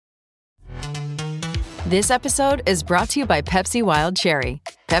This episode is brought to you by Pepsi Wild Cherry.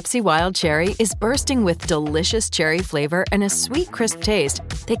 Pepsi Wild Cherry is bursting with delicious cherry flavor and a sweet, crisp taste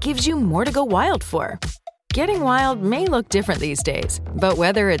that gives you more to go wild for. Getting wild may look different these days, but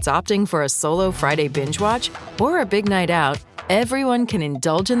whether it's opting for a solo Friday binge watch or a big night out, everyone can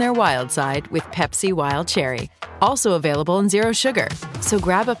indulge in their wild side with Pepsi Wild Cherry. Also available in Zero Sugar. So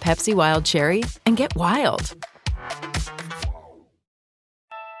grab a Pepsi Wild Cherry and get wild.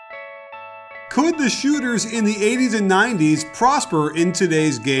 Could the shooters in the 80s and 90s prosper in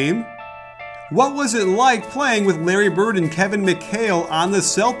today's game? What was it like playing with Larry Bird and Kevin McHale on the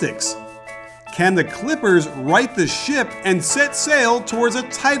Celtics? Can the Clippers right the ship and set sail towards a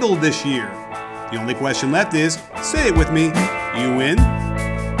title this year? The only question left is, say it with me, you win?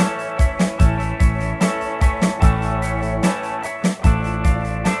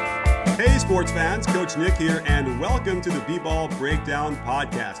 Hey sports fans, Coach Nick here, and welcome to the B-Ball Breakdown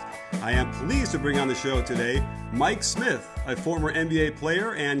Podcast. I am pleased to bring on the show today Mike Smith, a former NBA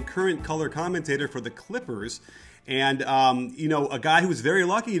player and current color commentator for the Clippers. And, a guy who was very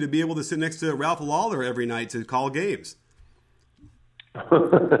lucky to be able to sit next to Ralph Lawler every night to call games.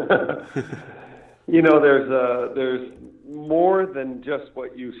 There's more than just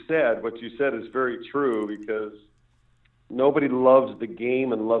what you said. What you said is very true because nobody loves the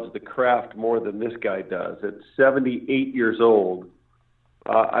game and loves the craft more than this guy does. At 78 years old,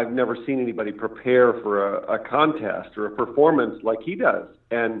 I've never seen anybody prepare for a contest or a performance like he does.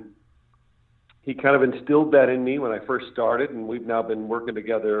 And he kind of instilled that in me when I first started, and we've now been working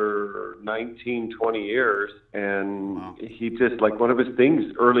together 19, 20 years. And wow. He just, like, one of his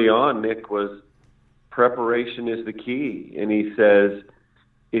things early on, Nick, was preparation is the key. And he says,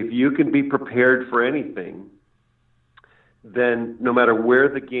 if you can be prepared for anything, then no matter where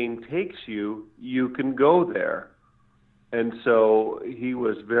the game takes you, you can go there. And so he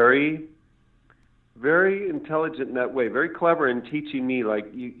was very, very intelligent in that way, very clever in teaching me,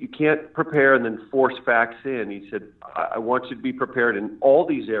 like, you can't prepare and then force facts in. He said, I want you to be prepared in all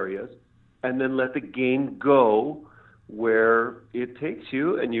these areas and then let the game go where it takes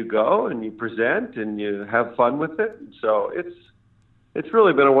you, and you go and you present and you have fun with it. And so it's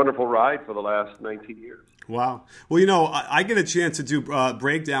really been a wonderful ride for the last 19 years. Wow. Well, I get a chance to do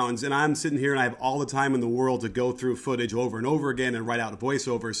breakdowns, and I'm sitting here and I have all the time in the world to go through footage over and over again and write out a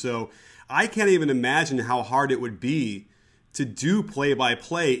voiceover. So I can't even imagine how hard it would be to do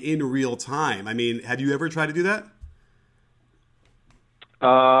play-by-play in real time. I mean, have you ever tried to do that?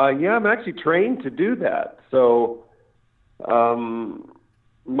 Yeah, I'm actually trained to do that. So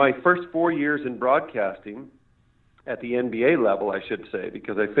my first 4 years in broadcasting at the NBA level, I should say,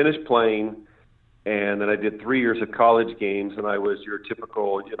 because I finished playing and then I did 3 years of college games, and I was your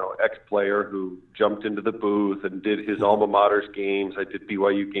typical, ex-player who jumped into the booth and did his alma mater's games. I did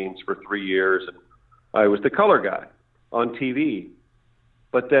BYU games for 3 years, and I was the color guy on TV.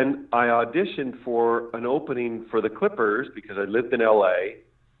 But then I auditioned for an opening for the Clippers because I lived in LA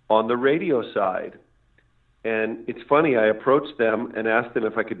on the radio side. And it's funny, I approached them and asked them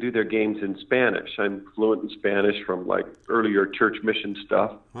if I could do their games in Spanish. I'm fluent in Spanish from, like, earlier church mission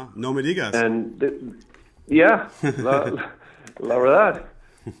stuff. Wow, no me digas. And, la verdad,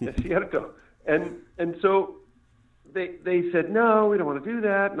 es cierto. And so they said, no, we don't want to do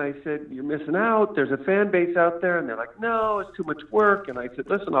that. And I said, you're missing out. There's a fan base out there. And they're like, no, it's too much work. And I said,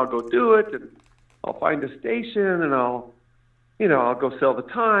 listen, I'll go do it, and I'll find a station, and I'll go sell the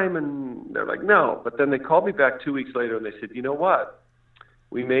time. And they're like, no. But then they called me back 2 weeks later and they said, you know what?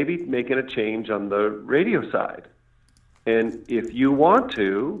 We may be making a change on the radio side. And if you want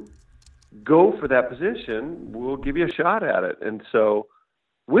to go for that position, we'll give you a shot at it. And so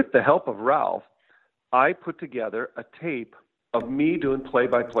with the help of Ralph, I put together a tape of me doing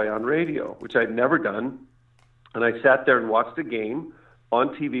play-by-play on radio, which I'd never done. And I sat there and watched a game on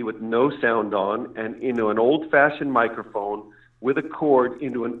TV with no sound on and into an old-fashioned microphone with a cord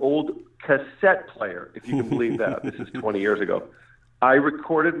into an old cassette player, if you can believe that. This is 20 years ago. I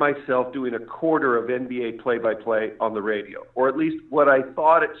recorded myself doing a quarter of NBA play-by-play on the radio, or at least what I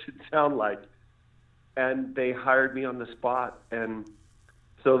thought it should sound like. And they hired me on the spot. And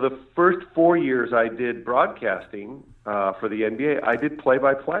so the first 4 years I did broadcasting for the NBA, I did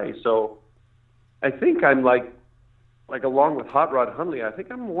play-by-play. So I think I'm like along with Hot Rod Hundley, I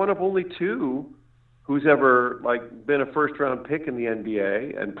think I'm one of only two who's ever been a first-round pick in the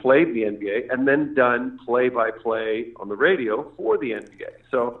NBA and played the NBA and then done play-by-play on the radio for the NBA.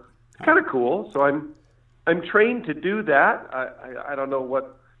 So it's kind of cool. So I'm trained to do that. I don't know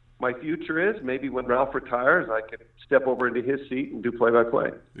what my future is. Maybe when Ralph retires, I can step over into his seat and do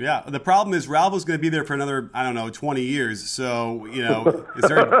play-by-play. Yeah, the problem is Ralph is going to be there for another, 20 years. So, is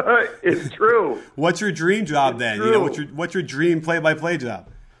there? It's true. What's your dream job then? True. What's your dream play-by-play job?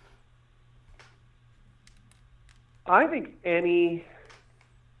 I think I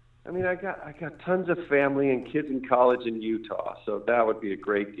got tons of family and kids in college in Utah, so that would be a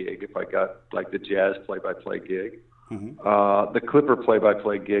great gig if I got like the Jazz play-by-play gig. Mm-hmm. The Clipper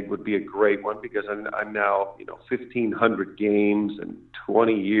play-by-play gig would be a great one because I'm now 1,500 games and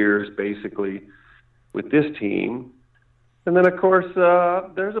 20 years basically with this team, and then of course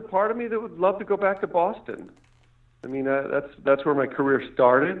there's a part of me that would love to go back to Boston. I mean that's where my career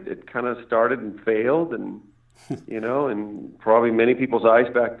started. It kind of started and failed, and and probably many people's eyes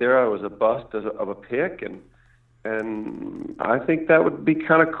back there, I was a bust of a pick, and I think that would be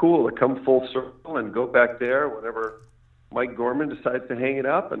kind of cool to come full circle and go back there whenever Mike Gorman decides to hang it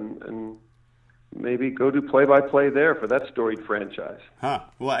up and maybe go do play-by-play there for that storied franchise. Huh.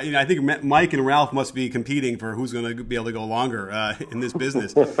 Well, I think Mike and Ralph must be competing for who's going to be able to go longer in this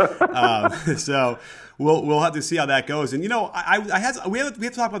business. So we'll have to see how that goes. And we have to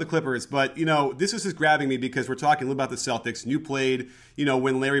talk about the Clippers, but this was just grabbing me because we're talking a little about the Celtics. And you played,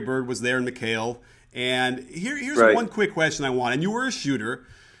 when Larry Bird was there and McHale. And here's right. One quick question I want. And you were a shooter.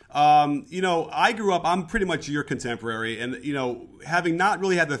 I grew up, I'm pretty much your contemporary, and, having not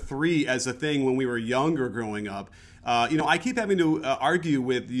really had the three as a thing when we were younger growing up, I keep having to argue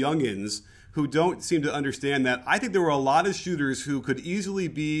with youngins who don't seem to understand that I think there were a lot of shooters who could easily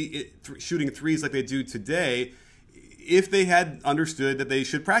be shooting threes like they do today if they had understood that they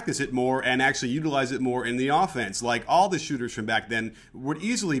should practice it more and actually utilize it more in the offense. Like all the shooters from back then would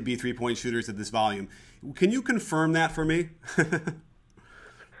easily be three-point shooters at this volume. Can you confirm that for me?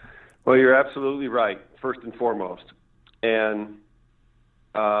 Well, you're absolutely right, first and foremost. And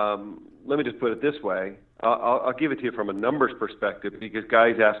let me just put it this way. I'll give it to you from a numbers perspective because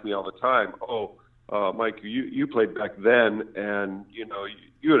guys ask me all the time, Mike, you played back then and,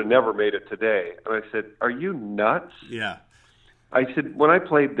 you would have never made it today. And I said, are you nuts? Yeah. I said, when I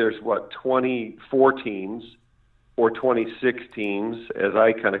played, there's 24 teams or 26 teams. As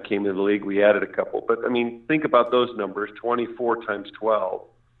I kind of came into the league, we added a couple. But, think about those numbers, 24 times 12.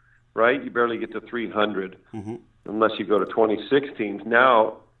 Right? You barely get to 300 unless you go to 26 teams.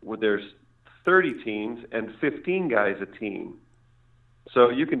 Now, there's 30 teams and 15 guys a team. So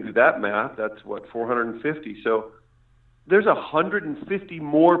you can do that math. That's 450. So there's 150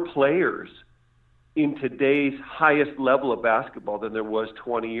 more players in today's highest level of basketball than there was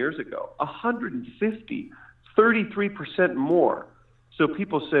 20 years ago. 150, 33% more. So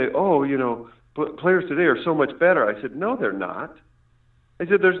people say, players today are so much better. I said, no, they're not. I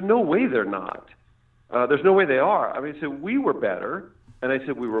said, there's no way they're not. There's no way they are. I said, we were better. And I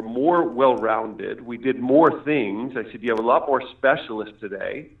said, we were more well-rounded. We did more things. I said, you have a lot more specialists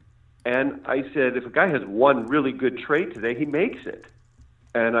today. And I said, if a guy has one really good trait today, he makes it.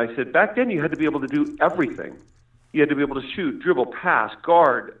 And I said, back then you had to be able to do everything. You had to be able to shoot, dribble, pass,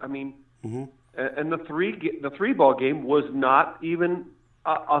 guard. And the three ball game was not even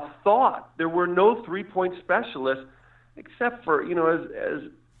a thought. There were no three-point specialists. Except for,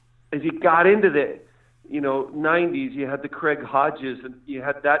 as you got into the, 90s, you had the Craig Hodges, and you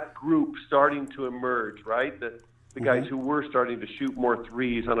had that group starting to emerge, right? The guys who were starting to shoot more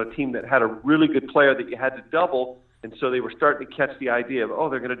threes on a team that had a really good player that you had to double, and so they were starting to catch the idea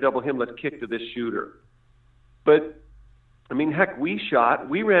of, they're going to double him, let's kick to this shooter. But, heck,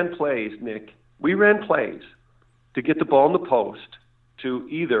 we ran plays, Nick. We ran plays to get the ball in the post to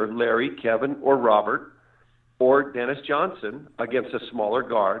either Larry, Kevin, or Robert, or Dennis Johnson against a smaller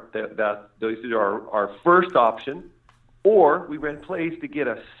guard. Those are our first option. Or we ran plays to get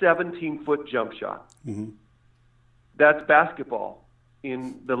a 17-foot jump shot. Mm-hmm. That's basketball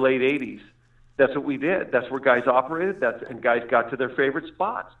in the late 80s. That's what we did. That's where guys operated. And guys got to their favorite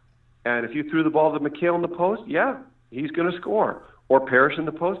spots. And if you threw the ball to McHale in the post, he's going to score. Or Parrish in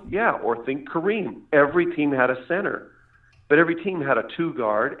the post, or think Kareem. Every team had a center. But every team had a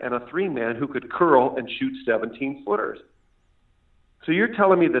two-guard and a three-man who could curl and shoot 17-footers. So you're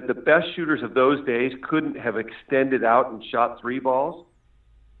telling me that the best shooters of those days couldn't have extended out and shot three balls?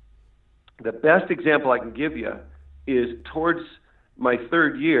 The best example I can give you is towards my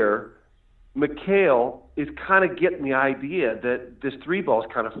third year, McHale is kind of getting the idea that this three ball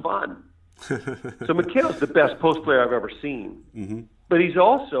is kind of fun. So McHale's the best post player I've ever seen. Mm-hmm. But he's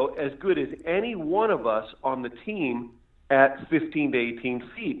also as good as any one of us on the team at 15 to 18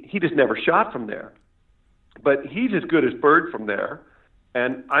 feet. He just never shot from there. But he's as good as Bird from there.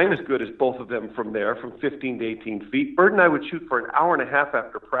 And I'm as good as both of them from there, from 15 to 18 feet. Bird and I would shoot for an hour and a half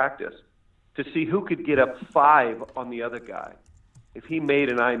after practice to see who could get up 5 on the other guy. If he made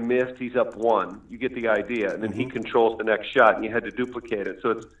and I missed, he's up 1. You get the idea. And then he controls the next shot, and you had to duplicate it. So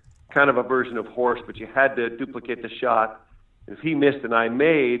it's kind of a version of horse, but you had to duplicate the shot. If he missed and I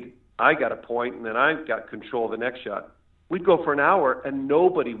made, I got a point, and then I got control of the next shot. We'd go for an hour, and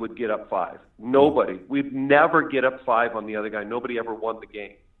nobody would get up 5. Nobody. We'd never get up 5 on the other guy. Nobody ever won the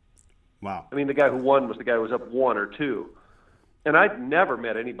game. Wow. I mean, the guy who won was the guy who was up 1 or 2. And I'd never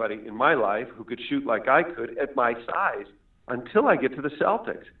met anybody in my life who could shoot like I could at my size until I get to the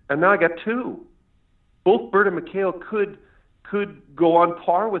Celtics. And now I got 2. Both Bird and McHale could go on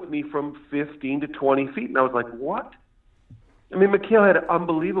par with me from 15 to 20 feet. And I was like, what? I mean, McHale had an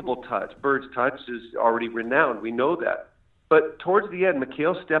unbelievable touch. Bird's touch is already renowned. We know that. But towards the end,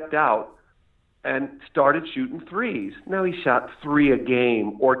 McHale stepped out and started shooting threes. Now he shot 3 a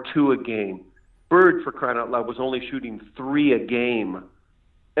game or 2 a game. Bird, for crying out loud, was only shooting 3 a game.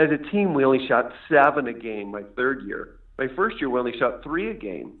 As a team, we only shot 7 a game my third year. My first year, we only shot 3 a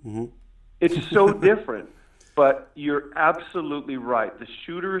game. Mm-hmm. It's so different. But you're absolutely right. The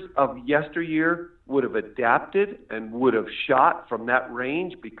shooters of yesteryear would have adapted and would have shot from that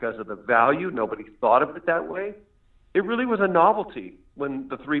range because of the value. Nobody thought of it that way. It really was a novelty when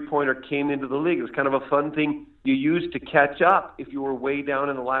the three-pointer came into the league. It was kind of a fun thing you used to catch up if you were way down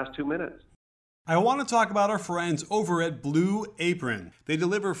in the last 2 minutes. I want to talk about our friends over at Blue Apron. They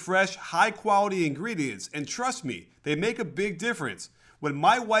deliver fresh, high-quality ingredients, and trust me, they make a big difference. When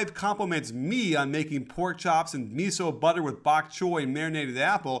my wife compliments me on making pork chops and miso butter with bok choy and marinated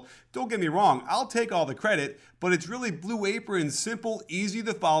apple, don't get me wrong, I'll take all the credit, but it's really Blue Apron's simple,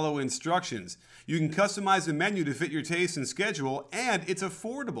 easy-to-follow instructions. You can customize the menu to fit your taste and schedule, and it's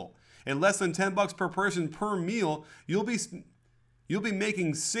affordable. At less than $10 per person per meal, you'll be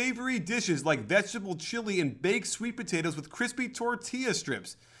making savory dishes like vegetable chili and baked sweet potatoes with crispy tortilla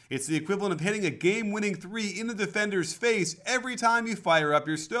strips. It's the equivalent of hitting a game-winning 3 in the defender's face every time you fire up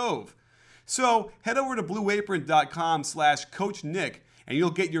your stove. So head over to blueapron.com/CoachNick and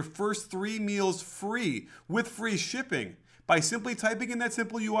you'll get your first 3 meals free with free shipping by simply typing in that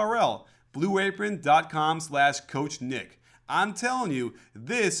simple URL, blueapron.com/CoachNick. I'm telling you,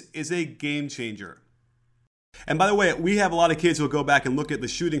 this is a game changer. And by the way, we have a lot of kids who will go back and look at the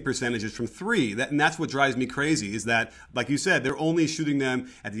shooting percentages from 3. And that's what drives me crazy is that, like you said, they're only shooting them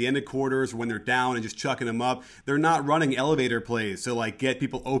at the end of quarters or when they're down and just chucking them up. They're not running elevator plays to like get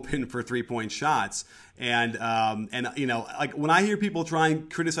people open for 3-point shots. And you know, like when I hear people try and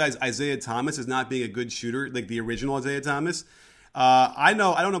criticize Isaiah Thomas as not being a good shooter, like the original Isaiah Thomas, I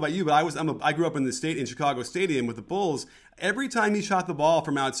don't know about you, but I grew up in Chicago Stadium with the Bulls. Every time he shot the ball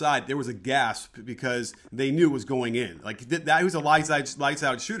from outside, there was a gasp because they knew it was going in. Like that was a lights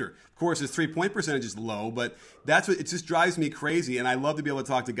out shooter. Of course, his 3-point percentage is low, but that's what it just drives me crazy. And I love to be able to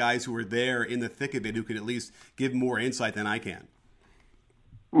talk to guys who are there in the thick of it, who could at least give more insight than I can.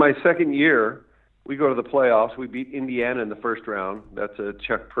 My second year, we go to the playoffs. We beat Indiana in the first round. That's a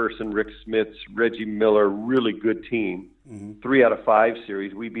Chuck Person, Rick Smits, Reggie Miller, really good team. 3 out of 5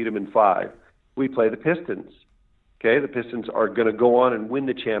 series. We beat them in 5. We play the Pistons. Okay, the Pistons are going to go on and win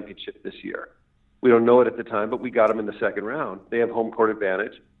the championship this year. We don't know it at the time, but we got them in the second round. They have home court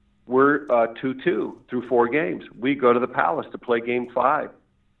advantage. We're 2-2 through 4 games. We go to the Palace to play Game 5.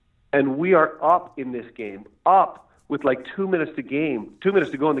 And we are up in this game, up with like 2 minutes to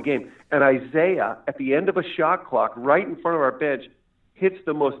go in the game. And Isaiah, at the end of a shot clock, right in front of our bench, hits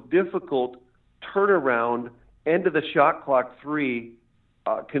the most difficult turnaround end of the shot clock 3,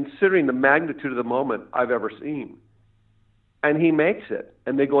 considering the magnitude of the moment I've ever seen. And he makes it.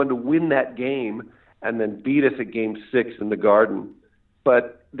 And they go on to win that game and then beat us at Game 6 in the Garden.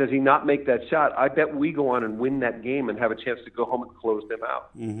 But does he not make that shot? I bet we go on and win that game and have a chance to go home and close them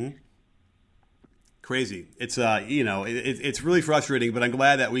out. Mm-hmm. Crazy. It's it's really frustrating, but I'm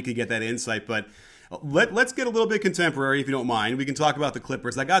glad that we could get that insight. But let's get a little bit contemporary, if you don't mind. We can talk about the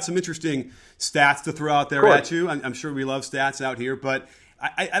Clippers. I got some interesting stats to throw out there at you. I'm sure we love stats out here, but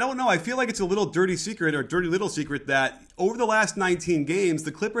I don't know. I feel like it's a little dirty little secret that over the last 19 games,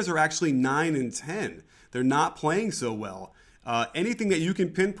 the Clippers are actually 9-10. They're not playing so well. Anything that you can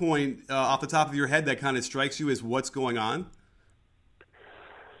pinpoint off the top of your head that kind of strikes you as what's going on?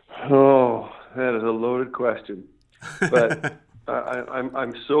 Oh, that is a loaded question. But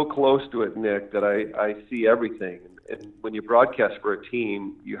I'm so close to it, Nick, that I see everything. And when you broadcast for a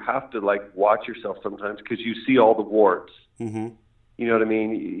team, you have to watch yourself sometimes because you see all the warts. Mm-hmm. You know what I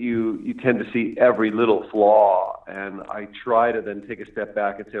mean? You tend to see every little flaw, and I try to then take a step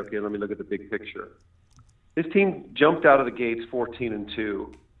back and say, okay, let me look at the big picture. This team jumped out of the gates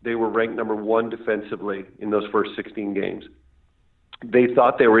 14-2. They were ranked number 1 defensively in those first 16 games. They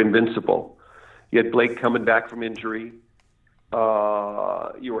thought they were invincible. You had Blake coming back from injury.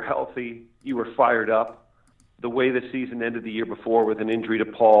 You were healthy. You were fired up. The way the season ended the year before with an injury to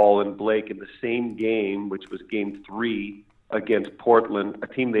Paul and Blake in the same game, which was game 3 against Portland, a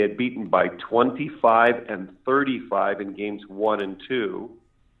team they had beaten by 25 and 35 in games 1 and 2.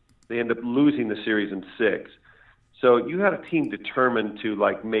 They ended up losing the series in 6. So you had a team determined to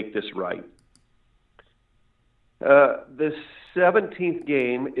make this right. The 17th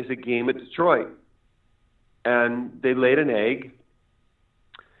game is a game at Detroit, and they laid an egg.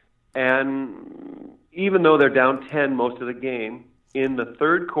 And even though they're down 10 most of the game, in the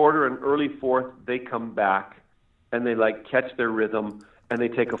third quarter and early fourth, they come back and they catch their rhythm and they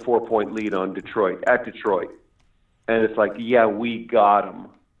take a 4-point lead on Detroit at Detroit. And it's yeah, we got them.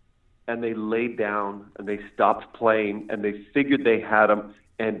 And they laid down and they stopped playing and they figured they had them.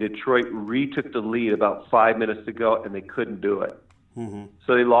 And Detroit retook the lead about 5 minutes to go and they couldn't do it. Mm-hmm.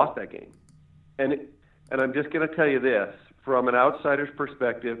 So they lost that game. And I'm just going to tell you this, from an outsider's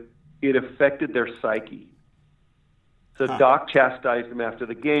perspective, it affected their psyche. So Doc chastised them after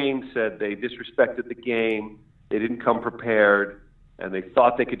the game, said they disrespected the game, they didn't come prepared, and they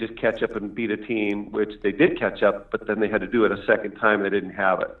thought they could just catch up and beat a team, which they did catch up, but then they had to do it a second time and they didn't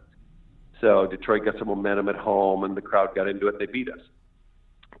have it. So Detroit got some momentum at home and the crowd got into it. They beat us.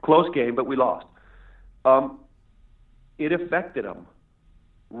 Close game, but we lost. It affected them.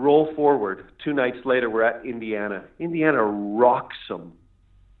 Roll forward. 2 nights later, we're at Indiana. Indiana rocks them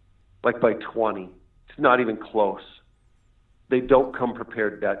by 20. It's not even close. They don't come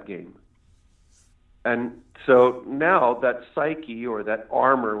prepared that game. And so now that psyche or that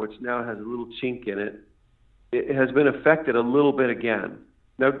armor, which now has a little chink in it, it has been affected a little bit again.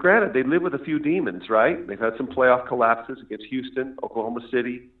 Now, granted, they live with a few demons, right? They've had some playoff collapses against Houston, Oklahoma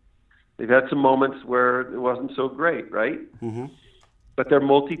City. They've had some moments where it wasn't so great, right? Mm-hmm. But they're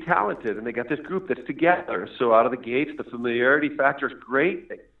multi-talented, and they got this group that's together. So out of the gates, the familiarity factor is great.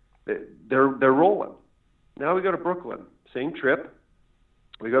 They're rolling. Now we go to Brooklyn. Same trip.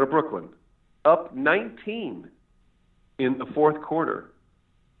 We go to Brooklyn. Up 19 in the fourth quarter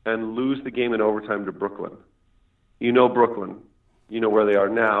and lose the game in overtime to Brooklyn. You know Brooklyn. You know where they are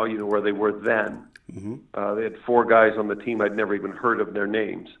now. You know where they were then. Mm-hmm. They had 4 guys on the team I'd never even heard of their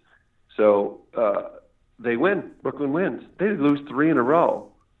names. So they win. Brooklyn wins. They lose 3 in a row.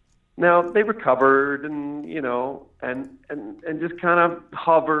 Now they recovered and just kind of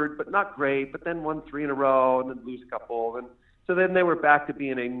hovered, but not great. But then won 3 in a row and then lose a couple. And so then they were back to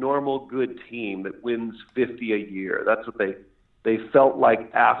being a normal, good team that wins 50 a year. That's what they felt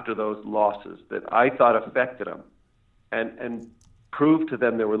like after those losses that I thought affected them, and proved to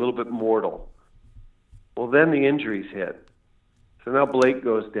them they were a little bit mortal. Well, then the injuries hit. So now Blake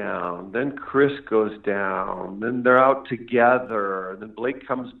goes down, then Chris goes down, then they're out together, then Blake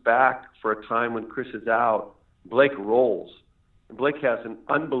comes back for a time when Chris is out. Blake rolls. And Blake has an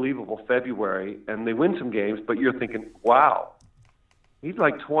unbelievable February, and they win some games, but you're thinking, wow, he's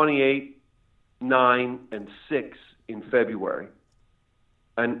 28, 9, and 6 in February.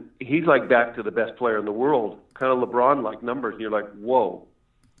 And he's back to the best player in the world, kind of LeBron-like numbers, and you're like, whoa.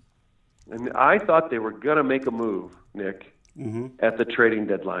 And I thought they were going to make a move, Nick, at the trading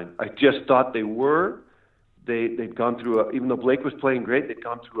deadline. I just thought they were. They'd gone through, even though Blake was playing great, they'd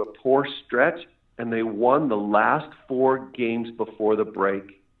gone through a poor stretch, and they won the last 4 games before the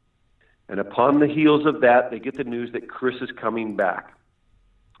break. And upon the heels of that, they get the news that Chris is coming back.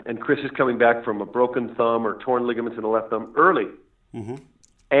 And Chris is coming back from a broken thumb or torn ligaments in the left thumb early. Mm-hmm.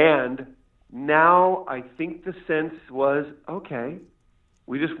 And now I think the sense was, okay,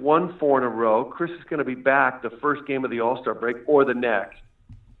 we just won 4 in a row. Chris is going to be back the first game of the All-Star break or the next,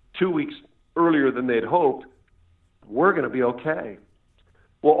 2 weeks earlier than they'd hoped. We're going to be okay.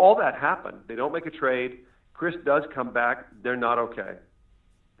 Well, all that happened. They don't make a trade. Chris does come back. They're not okay.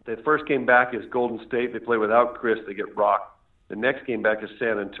 The first game back is Golden State. They play without Chris. They get rocked. The next game back is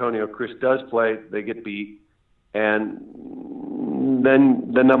San Antonio. Chris does play. They get beat. And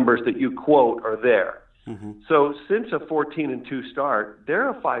then the numbers that you quote are there. Mm-hmm. So since a 14-2 start, they're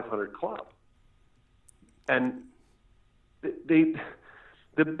a 500 club. And the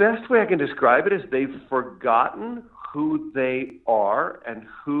best way I can describe it is they've forgotten who they are and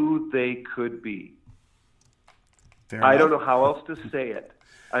who they could be. I don't know how else to say it.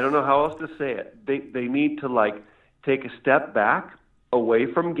 They need to take a step back away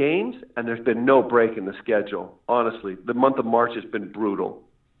from games, and there's been no break in the schedule. Honestly, the month of March has been brutal.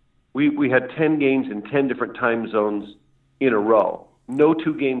 We had 10 games in 10 different time zones in a row. No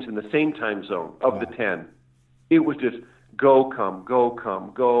 2 games in the same time zone of the 10. It was just go, come, go,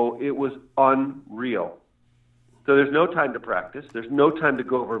 come, go. It was unreal. So there's no time to practice. There's no time to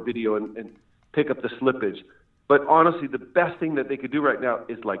go over video and pick up the slippage. But honestly, the best thing that they could do right now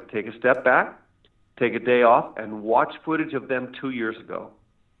is like take a step back, take a day off, and watch footage of them 2 years ago.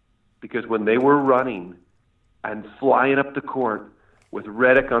 Because when they were running and flying up the court with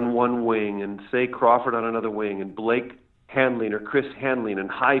Redick on one wing and, say, Crawford on another wing and Blake handling or Chris handling and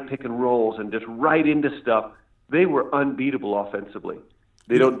high pick and rolls and just right into stuff, they were unbeatable offensively.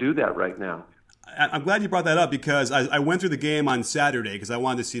 They don't do that right now. I'm glad you brought that up because I went through the game on Saturday because I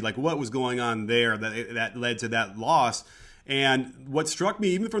wanted to see like what was going on there that led to that loss. And what struck me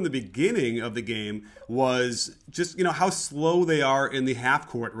even from the beginning of the game was just, how slow they are in the half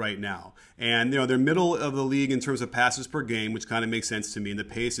court right now. And, they're middle of the league in terms of passes per game, which kind of makes sense to me. And the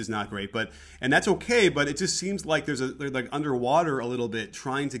pace is not great, and that's okay. But it just seems like they're like underwater a little bit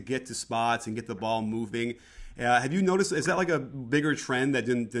trying to get to spots and get the ball moving. Have you noticed, is that like a bigger trend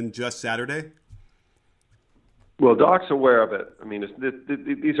than just Saturday? Well, Doc's aware of it. I mean,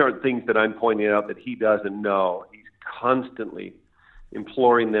 these aren't things that I'm pointing out that he doesn't know. He's constantly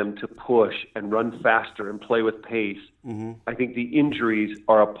imploring them to push and run faster and play with pace. Mm-hmm. I think the injuries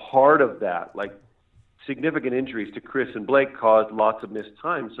are a part of that. Like significant injuries to Chris and Blake caused lots of missed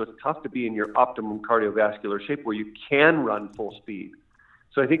time. So it's tough to be in your optimum cardiovascular shape where you can run full speed.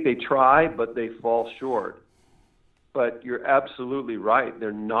 So I think they try, but they fall short. But you're absolutely right.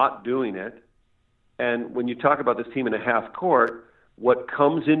 They're not doing it. And when you talk about this team in a half court, what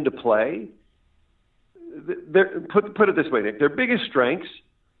comes into play, put it this way, Nick, their biggest strengths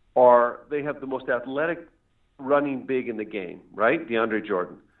are they have the most athletic running big in the game, right? DeAndre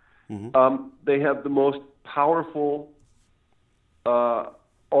Jordan. Mm-hmm. They have the most powerful,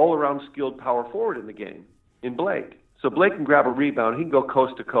 all-around skilled power forward in the game in Blake. So Blake can grab a rebound. He can go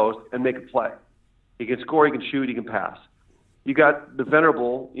coast to coast and make a play. He can score, he can shoot, he can pass. You got the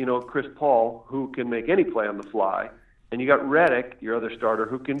venerable, Chris Paul, who can make any play on the fly. And you got Redick, your other starter,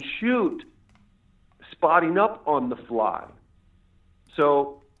 who can shoot, spotting up on the fly.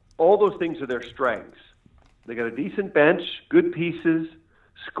 So all those things are their strengths. They got a decent bench, good pieces,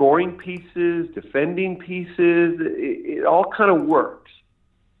 scoring pieces, defending pieces. It all kind of works.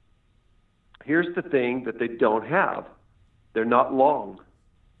 Here's the thing that they don't have. They're not long.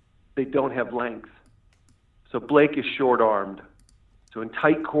 They don't have length. So Blake is short-armed. So in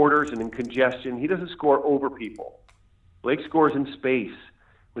tight quarters and in congestion, he doesn't score over people. Blake scores in space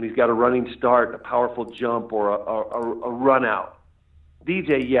when he's got a running start, a powerful jump, or a run out.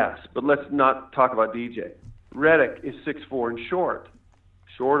 DJ, yes, but let's not talk about DJ. Redick is 6'4" and short.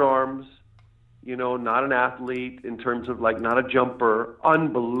 Short arms, not an athlete in terms of not a jumper,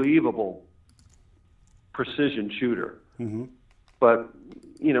 unbelievable precision shooter. Mm-hmm. But,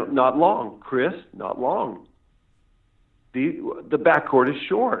 not long. Chris, not long. The backcourt is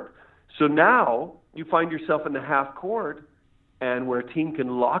short. So now you find yourself in the half court and where a team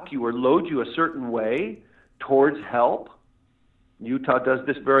can lock you or load you a certain way towards help. Utah does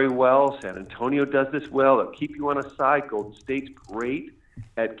this very well. San Antonio does this well. They'll keep you on a side. Golden State's great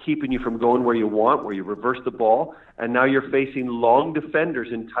at keeping you from going where you want, where you reverse the ball. And now you're facing long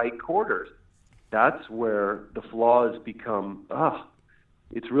defenders in tight quarters. That's where the flaws become,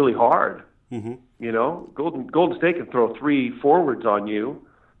 it's really hard. Mm-hmm. Golden State can throw 3 forwards on you,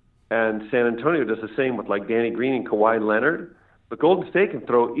 and San Antonio does the same with Danny Green and Kawhi Leonard. But Golden State can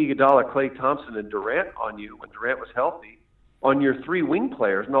throw Iguodala, Klay Thompson, and Durant on you when Durant was healthy on your 3 wing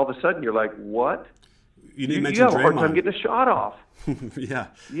players, and all of a sudden you're like, what? You didn't mention you have a hard Draymond. time getting a shot off.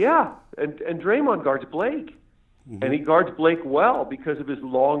 Yeah, and Draymond guards Blake, and he guards Blake well because of his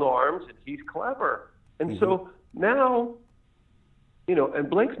long arms, and he's clever. And so now, and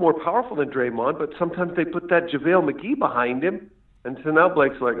Blake's more powerful than Draymond, but sometimes they put that JaVale McGee behind him, and so now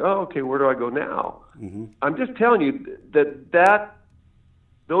Blake's like, oh, okay, where do I go now? Mm-hmm. I'm just telling you that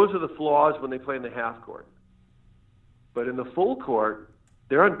those are the flaws when they play in the half court. But in the full court,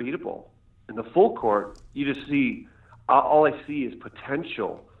 they're unbeatable. In the full court, you just see, all I see is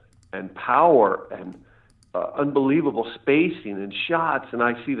potential and power and unbelievable spacing and shots, and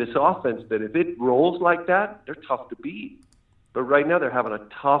I see this offense that if it rolls like that, they're tough to beat. But right now they're having a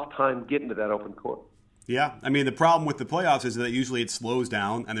tough time getting to that open court. Yeah, I mean, the problem with the playoffs is that usually it slows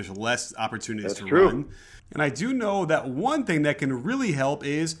down and there's less opportunities to true. run. And I do know that one thing that can really help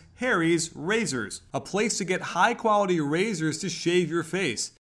is Harry's Razors, a place to get high-quality razors to shave your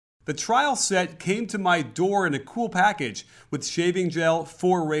face. The trial set came to my door in a cool package with shaving gel,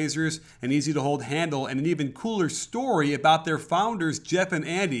 4 razors, an easy-to-hold handle, and an even cooler story about their founders, Jeff and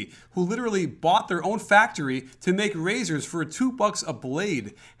Andy, who literally bought their own factory to make razors for $2 a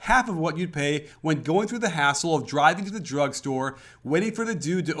blade, half of what you'd pay when going through the hassle of driving to the drugstore, waiting for the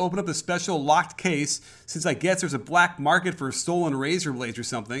dude to open up the special locked case, since I guess there's a black market for stolen razor blades or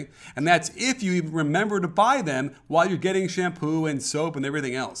something, and that's if you even remember to buy them while you're getting shampoo and soap and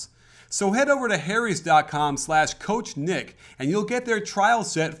everything else. So head over to harrys.com/Coach Nick and you'll get their trial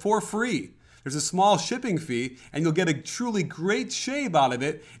set for free. There's a small shipping fee and you'll get a truly great shave out of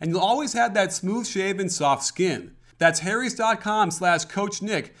it, and you'll always have that smooth shave and soft skin. That's harrys.com/Coach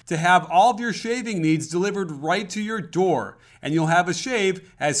Nick to have all of your shaving needs delivered right to your door, and you'll have a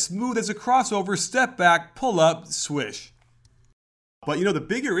shave as smooth as a crossover step back, pull up, swish. But the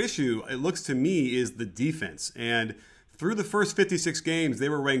bigger issue, it looks to me, is the defense. And through the first 56 games, they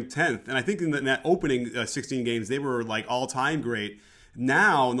were ranked 10th. And I think in that opening 16 games, they were like all-time great.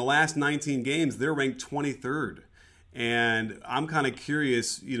 Now, in the last 19 games, they're ranked 23rd. And I'm kind of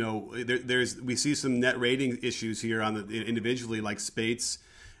curious, we see some net rating issues here on the individually, like Spates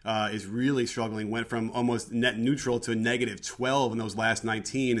is really struggling, went from almost net neutral to a negative 12 in those last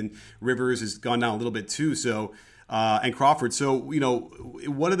 19. And Rivers has gone down a little bit too. So, and Crawford. So,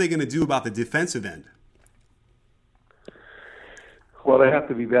 what are they going to do about the defensive end? Well, they have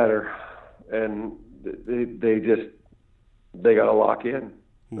to be better, and they got to lock in.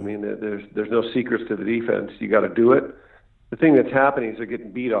 I mean, there's no secrets to the defense. You got to do it. The thing that's happening is they're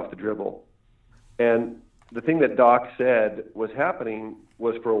getting beat off the dribble, and the thing that Doc said was happening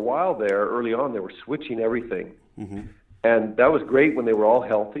was for a while there, early on, they were switching everything, and that was great when they were all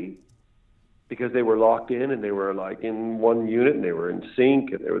healthy, because they were locked in and they were like in one unit and they were in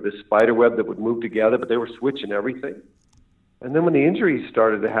sync and they were this spider web that would move together, but they were switching everything. And then when the injuries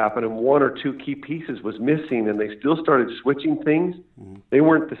started to happen and one or two key pieces was missing and they still started switching things, they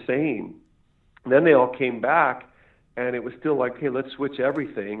weren't the same. And then they all came back and it was still like, hey, let's switch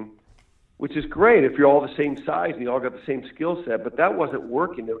everything, which is great if you're all the same size and you all got the same skill set, but that wasn't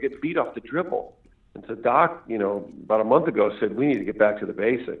working. They were getting beat off the dribble. And so Doc, about a month ago said, we need to get back to the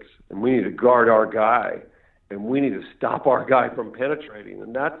basics and we need to guard our guy and we need to stop our guy from penetrating.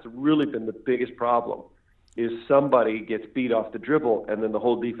 And that's really been the biggest problem. Is somebody gets beat off the dribble and then the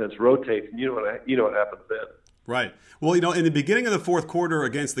whole defense rotates, and you know what happens then. Right. Well, in the beginning of the fourth quarter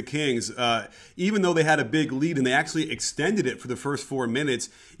against the Kings, even though they had a big lead and they actually extended it for the first 4 minutes,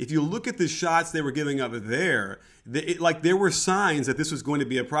 if you look at the shots they were giving up there, there were signs that this was going to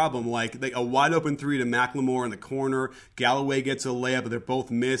be a problem. Like a wide open three to McLemore in the corner, Galloway gets a layup, but they're both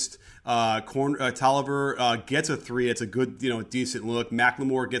missed. Tolliver gets a three. It's a good, decent look.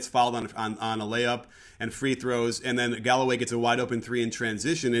 McLemore gets fouled on a layup and free throws, and then Galloway gets a wide open three in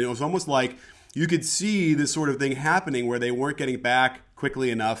transition. And it was almost like you could see this sort of thing happening where they weren't getting back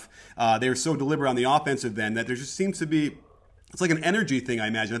quickly enough. They were so deliberate on the offensive end that there just seems to be, it's like an energy thing, I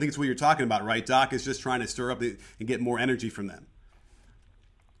imagine. I think it's what you're talking about, right? Doc is just trying to stir up and get more energy from them.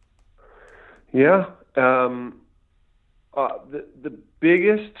 Yeah. The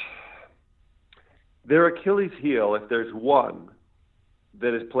biggest, their Achilles heel, if there's one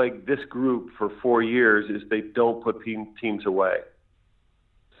that has plagued this group for 4 years, is they don't put teams away.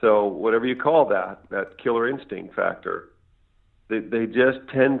 So whatever you call that killer instinct factor, they just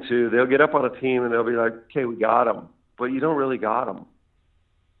tend to, they'll get up on a team and they'll be like, okay, we got them, but you don't really got them.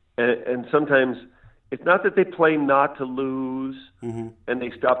 And sometimes it's not that they play not to lose and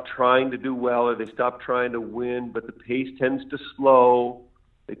they stop trying to do well or they stop trying to win, but the pace tends to slow.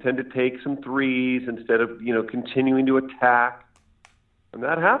 They tend to take some threes instead of, continuing to attack. And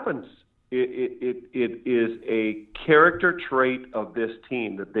that happens. It is a character trait of this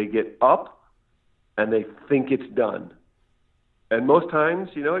team that they get up and they think it's done. And most times,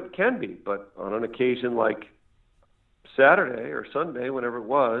 it can be. But on an occasion like Saturday or Sunday, whenever it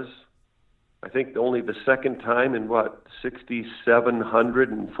was, I think only the second time in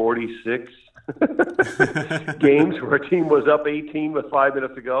 6,746 games where a team was up 18 with 5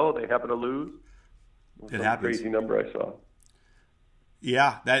 minutes to go, they happen to lose. It happens. Crazy number I saw.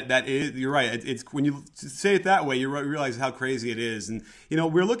 Yeah, that is, you're right. It's when you say it that way, you realize how crazy it is. And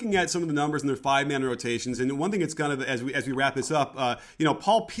we're looking at some of the numbers in their 5-man rotations. And one thing that's kind of as we wrap this up,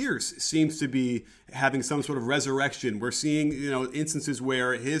 Paul Pierce seems to be having some sort of resurrection. We're seeing instances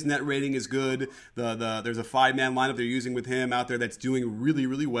where his net rating is good. There's a 5-man lineup they're using with him out there that's doing really,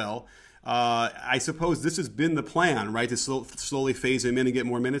 really well. I suppose this has been the plan, right, to slowly phase him in and get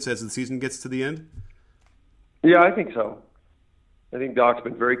more minutes as the season gets to the end. Yeah, I think so. I think Doc's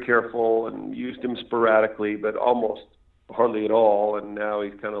been very careful and used him sporadically, but almost hardly at all, and now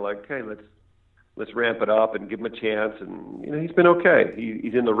he's kind of like, hey, let's ramp it up and give him a chance. And he's been okay.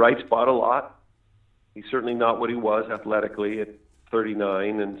 He's in the right spot a lot. He's certainly not what he was athletically at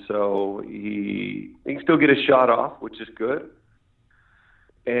 39, and so he can still get his shot off, which is good.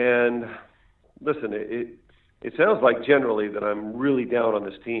 And listen, it sounds like generally that I'm really down on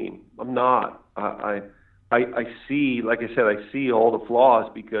this team. I'm not. I see, like I said, I see all the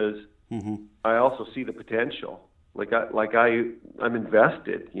flaws because I also see the potential. I'm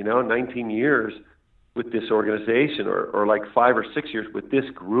invested, 19 years with this organization or like 5 or 6 years with this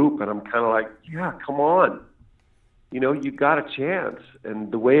group. And I'm kind of like, yeah, come on. You got a chance.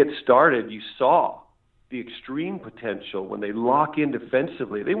 And the way it started, you saw the extreme potential when they lock in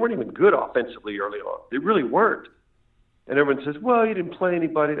defensively. They weren't even good offensively early on. They really weren't. And everyone says, well, you didn't play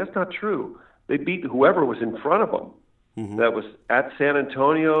anybody. That's not true. They beat whoever was in front of them. That was at San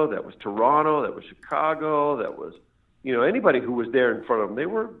Antonio, that was Toronto, that was Chicago, that was, anybody who was there in front of them. They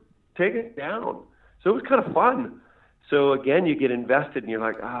were taking it down. So it was kind of fun. So again, you get invested and you're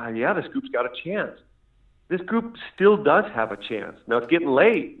like, yeah, this group's got a chance. This group still does have a chance. Now it's getting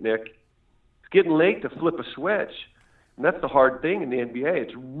late, Nick. It's getting late to flip a switch. And that's the hard thing in the NBA.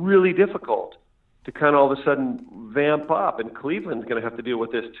 It's really difficult to kind of all of a sudden vamp up. And Cleveland's going to have to deal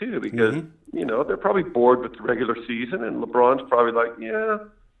with this too because, they're probably bored with the regular season. And LeBron's probably like, yeah,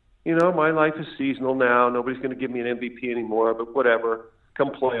 my life is seasonal now. Nobody's going to give me an MVP anymore, but whatever. Come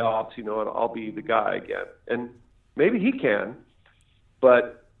playoffs, I'll be the guy again. And maybe he can,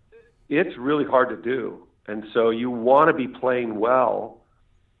 but it's really hard to do. And so you want to be playing well.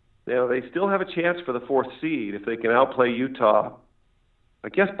 They still have a chance for the 4th seed if they can outplay Utah, I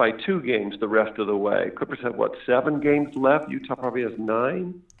guess by 2 games the rest of the way. Clippers have, 7 games left? Utah probably has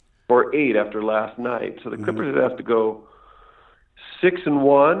 9 or 8 after last night. So the Clippers would have to go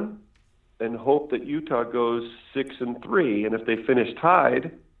 6-1 and hope that Utah goes 6-3. And if they finish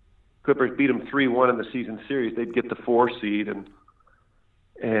tied, Clippers beat them 3-1 in the season series, they'd get the 4 seed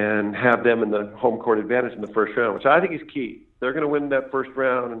and have them in the home court advantage in the first round, which I think is key. They're going to win that first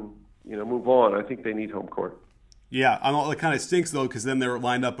round and move on. I think they need home court. Yeah, it kind of stinks though because then they're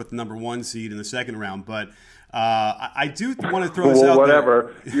lined up with the number 1 seed in the second round. But I do want to throw this out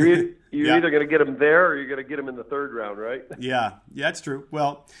whatever. there. You're either going to get them there or you're going to get them in the 3rd round, right? Yeah, that's true.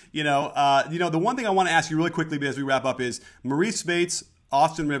 Well, the one thing I want to ask you really quickly as we wrap up is Maurice Spates,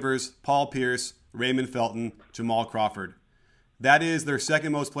 Austin Rivers, Paul Pierce, Raymond Felton, Jamal Crawford. That is their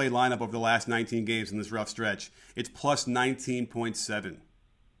second most played lineup over the last 19 games in this rough stretch. It's plus 19.7.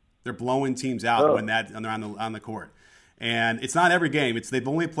 They're blowing teams out when they're on the court, and it's not every game. They've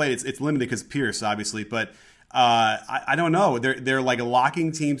only played. It's limited because Pierce, obviously, but I don't know. They're like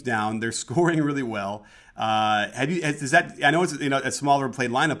locking teams down. They're scoring really well. Does that? I know it's a smaller played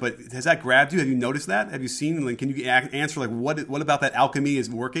lineup, but has that grabbed you? Have you noticed that? Have you seen? Can you answer what about that alchemy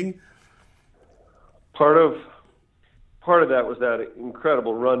is working? Part of that was that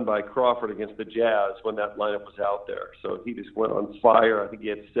incredible run by Crawford against the Jazz when that lineup was out there. So he just went on fire. I think he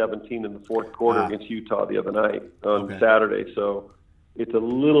had 17 in the 4th quarter against Utah the other night on Saturday. So it's a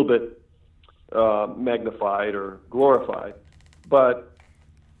little bit magnified or glorified. But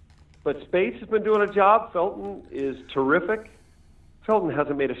Spates has been doing a job. Felton is terrific. Felton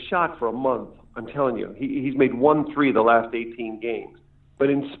hasn't made a shot for a month. I'm telling you. He's made 1 3 the last 18 games. But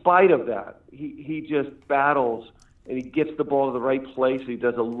in spite of that, he just battles and he gets the ball to the right place. He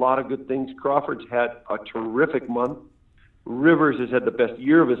does a lot of good things. Crawford's had a terrific month. Rivers has had the best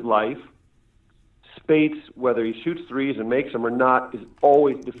year of his life. Spates, whether he shoots threes and makes them or not, is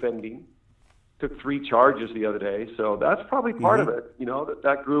always defending. Took 3 charges the other day, so that's probably part of it.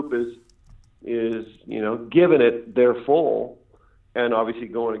 That group is giving it their full, and obviously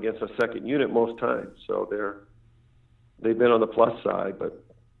going against a second unit most times. So they've been on the plus side, but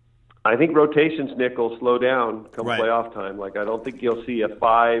I think rotations, Nick, will slow down come playoff time. I don't think you'll see a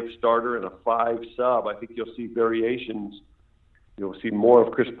 5 starter and a 5 sub. I think you'll see variations. You'll see more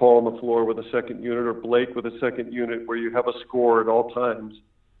of Chris Paul on the floor with a second unit or Blake with a second unit where you have a scorer at all times.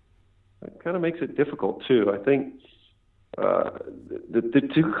 It kind of makes it difficult, too. I think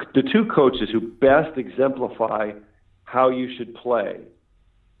the two coaches who best exemplify how you should play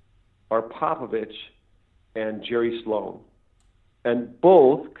are Popovich and Jerry Sloan. And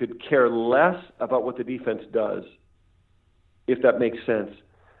both could care less about what the defense does, if that makes sense.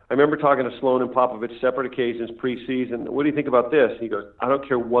 I remember talking to Sloan and Popovich separate occasions preseason. What do you think about this? He goes, I don't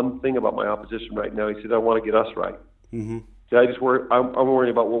care one thing about my opposition right now. He said, I want to get us right. I'm worried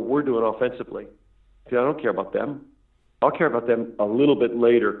about what we're doing offensively. See, I don't care about them. I'll care about them a little bit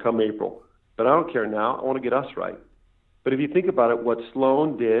later, come April. But I don't care now. I want to get us right. But if you think about it, what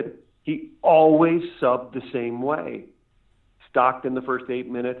Sloan did, he always subbed the same way. Stockton the first 8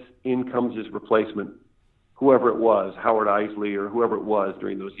 minutes, in comes his replacement, whoever it was, Howard Isley or whoever it was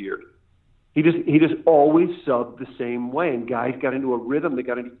during those years. He just always subbed the same way, and guys got into a rhythm.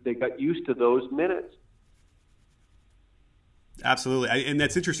 They got used to those minutes. Absolutely. And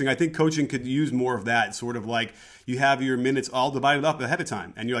that's interesting. I think coaching could use more of that, sort of like you have your minutes all divided up ahead of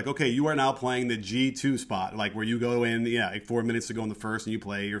time. And you're like, okay, you are now playing the G2 spot, like where you go in, like 4 minutes to go in the first and you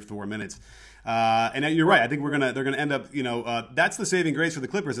play your 4 minutes. And you're right. I think they're gonna end up. That's the saving grace for the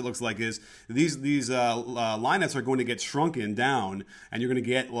Clippers. It looks like is these lineups are going to get shrunken down, and you're going to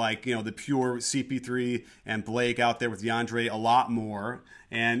get the pure CP3 and Blake out there with DeAndre a lot more.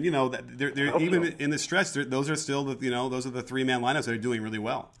 And they're even in the stretch. Those are still those are the 3-man lineups that are doing really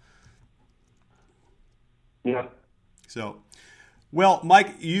well. Yeah. So. Well,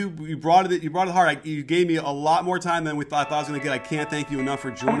 Mike, you brought it hard. You gave me a lot more time than we thought I was going to get. I can't thank you enough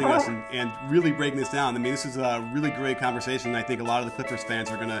for joining us and really breaking this down. I mean, this is a really great conversation. I think a lot of the Clippers fans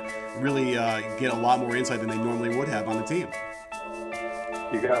are going to really get a lot more insight than they normally would have on the team.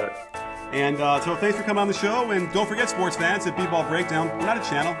 You got it. And so thanks for coming on the show. And don't forget, sports fans, at B-Ball Breakdown, we're not a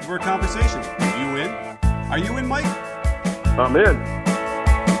channel, we're a conversation. Are you in? Are you in, Mike? I'm in.